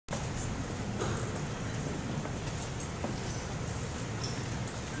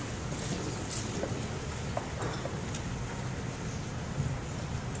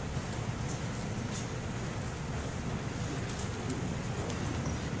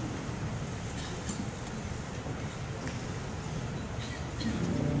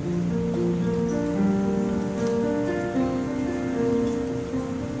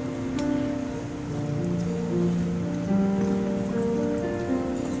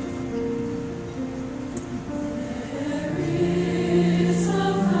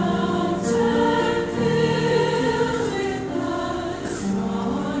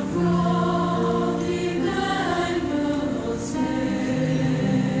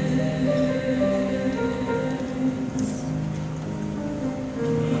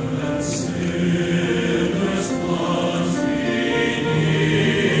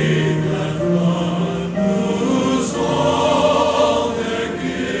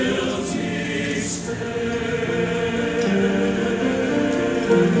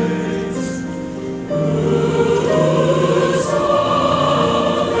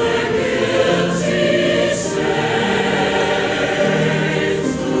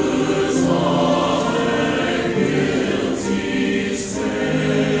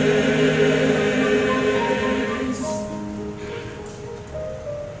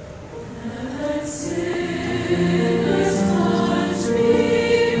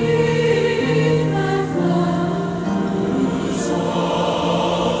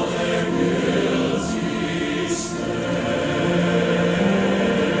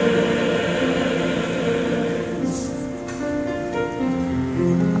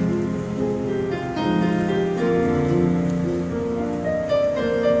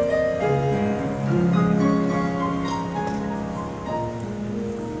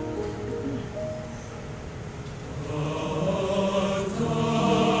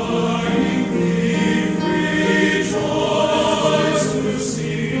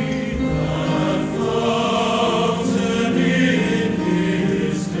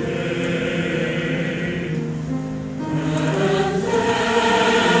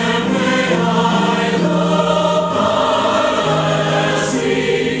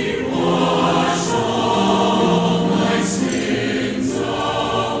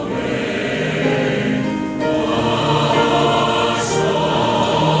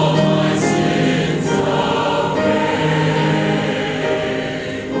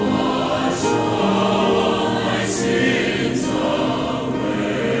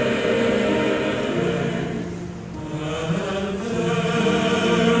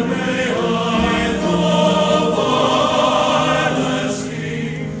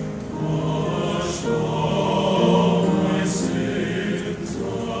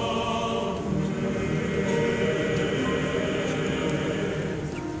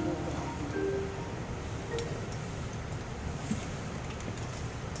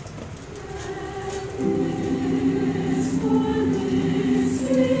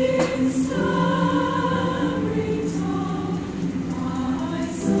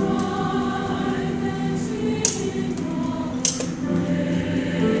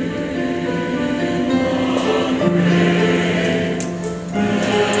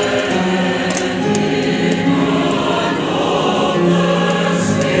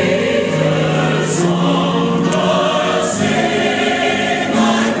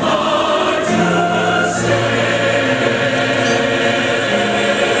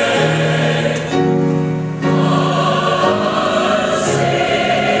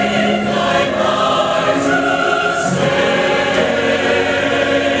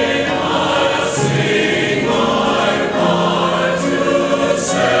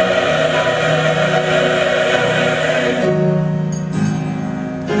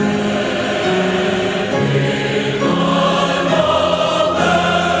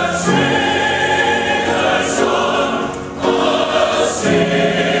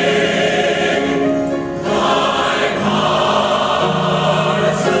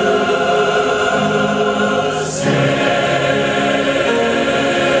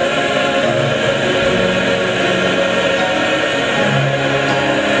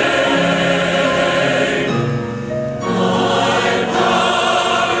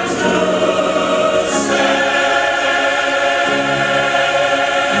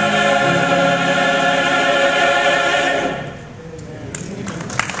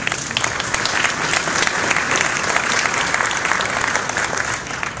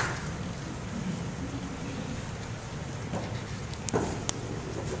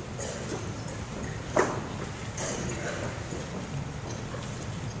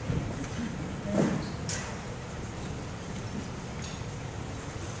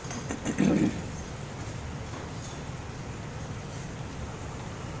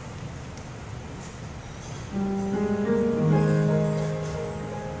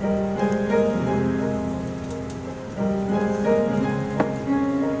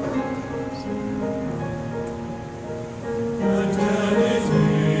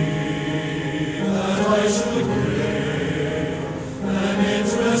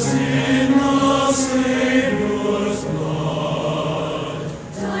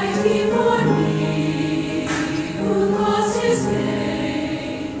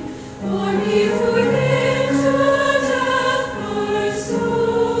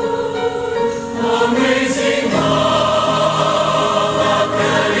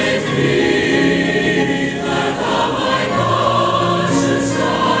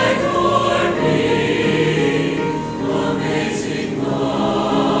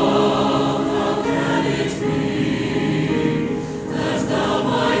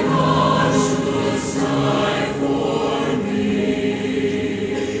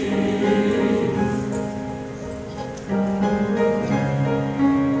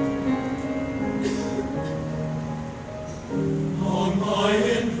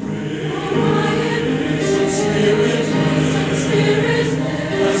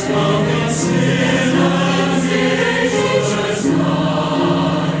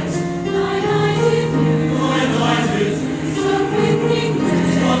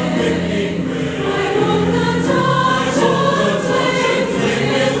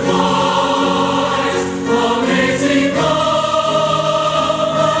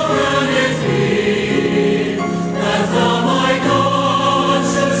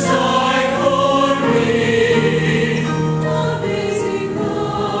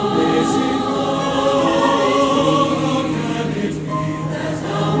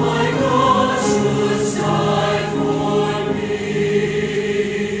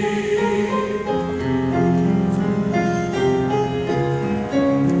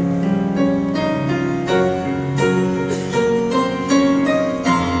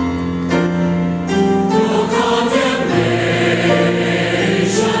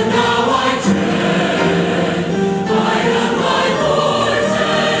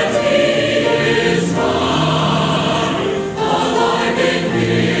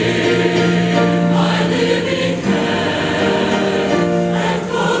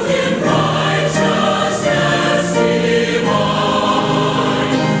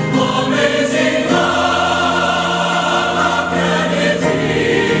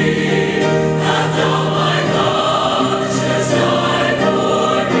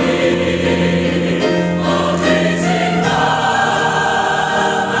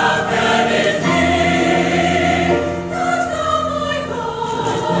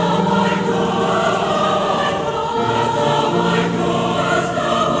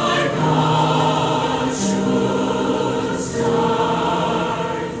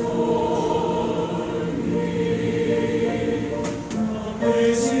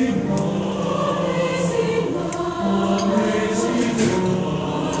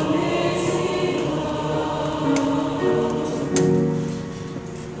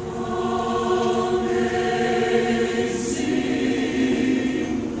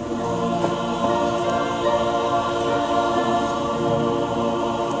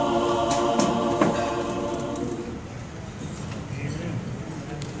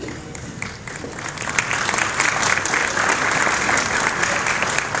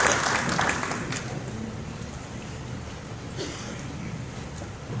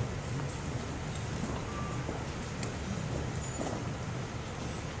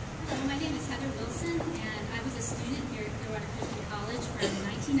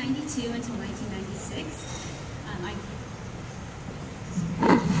1992 until 1996.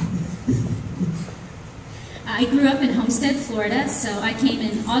 I grew up in Homestead, Florida, so I came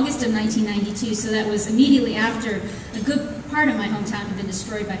in August of 1992, so that was immediately after a good part of my hometown had been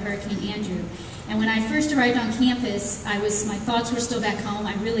destroyed by Hurricane Andrew. And when I first arrived on campus, my thoughts were still back home.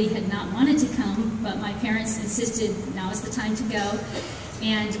 I really had not wanted to come, but my parents insisted now is the time to go.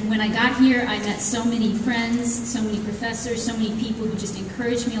 And when I got here, I met so many friends, so many professors, so many people who just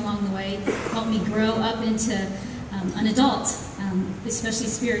encouraged me along the way, helped me grow up into an adult, especially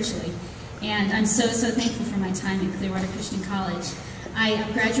spiritually. And I'm so, so thankful for my time at Clearwater Christian College. I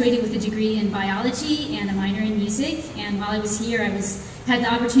graduated with a degree in biology and a minor in music, and while I was here, I had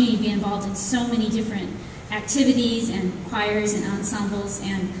the opportunity to be involved in so many different activities and choirs and ensembles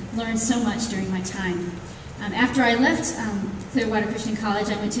and learned so much during my time. After I left Clearwater Christian College,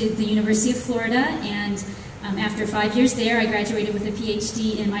 I went to the University of Florida, and after 5 years there, I graduated with a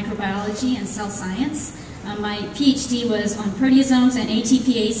PhD in microbiology and cell science. My PhD was on proteasomes and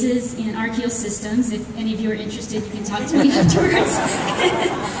ATPases in archaeal systems. If any of you are interested, you can talk to me afterwards.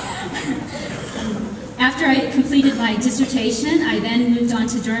 After I completed my dissertation, I then moved on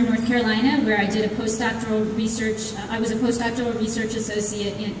to Durham, North Carolina, where I did a postdoctoral research. I was a postdoctoral research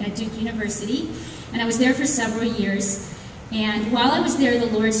associate at Duke University, and I was there for several years. And while I was there, the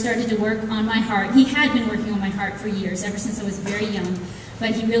Lord started to work on my heart. He had been working on my heart for years, ever since I was very young.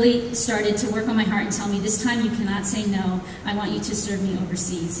 But he really started to work on my heart and tell me, this time you cannot say no. I want you to serve me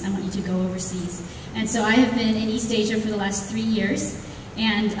overseas. I want you to go overseas. And so I have been in East Asia for the last 3 years.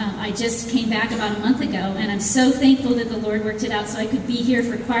 And I just came back about a month ago. And I'm so thankful that the Lord worked it out so I could be here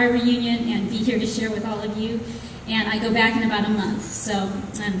for choir reunion and be here to share with all of you. And I go back in about a month. So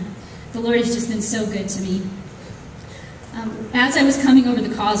the Lord has just been so good to me. As I was coming over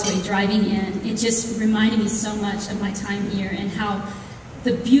the causeway, driving in, it just reminded me so much of my time here and how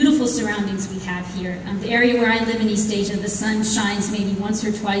the beautiful surroundings we have here. The area where I live in East Asia, the sun shines maybe once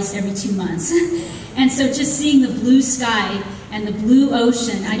or twice every 2 months. And so just seeing the blue sky and the blue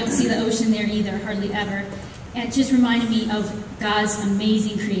ocean, I don't see the ocean there either, hardly ever, it just reminded me of God's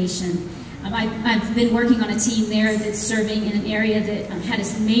amazing creation. I've been working on a team there that's serving in an area that had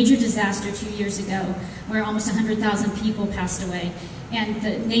a major disaster 2 years ago, where almost 100,000 people passed away. And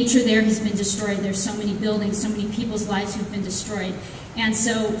the nature there has been destroyed. There's so many buildings, so many people's lives who've been destroyed. And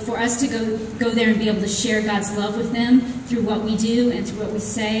so for us to go there and be able to share God's love with them through what we do and through what we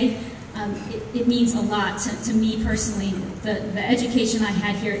say, it means a lot to me personally. The education I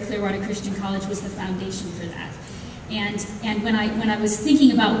had here at Clearwater Christian College was the foundation for that. And when I was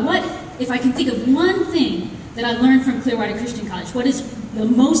thinking about what, if I can think of one thing that I learned from Clearwater Christian College, what is the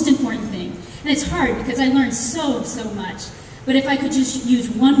most important thing? And it's hard because I learned so much. But if I could just use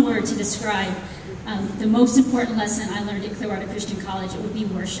one word to describe the most important lesson I learned at Clearwater Christian College, it would be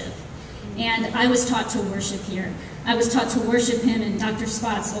worship. And I was taught to worship here. I was taught to worship him in Dr.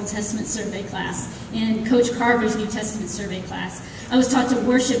 Spott's Old Testament survey class, in Coach Carver's New Testament survey class. I was taught to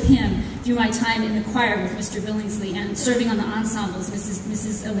worship him through my time in the choir with Mr. Billingsley and serving on the ensembles,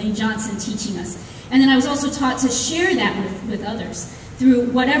 Mrs. Elaine Johnson teaching us. And then I was also taught to share that with others through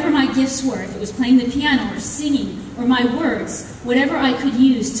whatever my gifts were, if it was playing the piano or singing or my words, whatever I could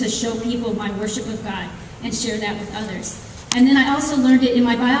use to show people my worship of God and share that with others. And then I also learned it in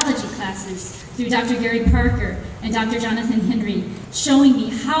my biology classes through Dr. Gary Parker and Dr. Jonathan Henry, showing me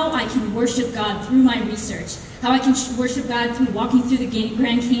how I can worship God through my research, how I can worship God through walking through the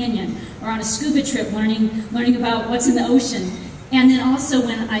Grand Canyon or on a scuba trip learning about what's in the ocean. And then also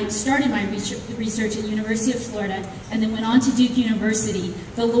when I started my research at University of Florida and then went on to Duke University,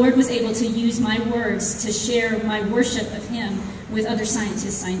 the Lord was able to use my words to share my worship of him with other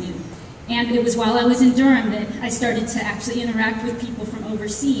scientists I knew. And it was while I was in Durham that I started to actually interact with people from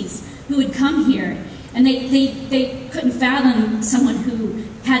overseas who had come here. And they couldn't fathom someone who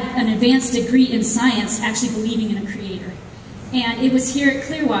had an advanced degree in science actually believing in a creator. And it was here at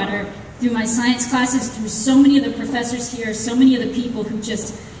Clearwater, through my science classes, through so many of the professors here, so many of the people who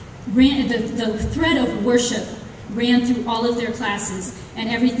just ran, the thread of worship ran through all of their classes and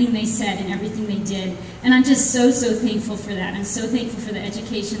everything they said and everything they did. And I'm just so thankful for that. I'm so thankful for the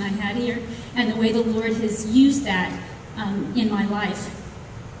education I had here and the way the Lord has used that in my life.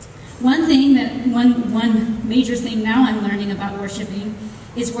 One major thing now I'm learning about worshiping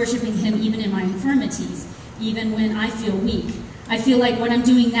is worshiping him even in my infirmities, even when I feel weak. I feel like what I'm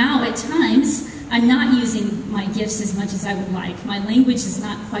doing now at times, I'm not using my gifts as much as I would like. My language is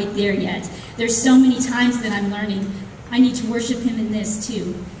not quite there yet. There's so many times that I'm learning I need to worship him in this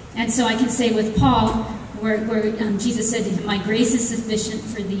too. And so I can say with Paul, where Jesus said to him, "My grace is sufficient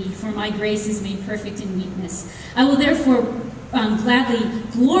for thee, for my grace is made perfect in weakness. I will therefore gladly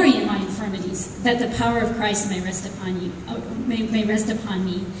glory in my infirmities, that the power of Christ may rest upon you, may rest upon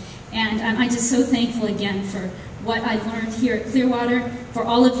me." And I'm just so thankful again for what I learned here at Clearwater, for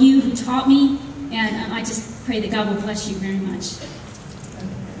all of you who taught me, and I just pray that God will bless you very much.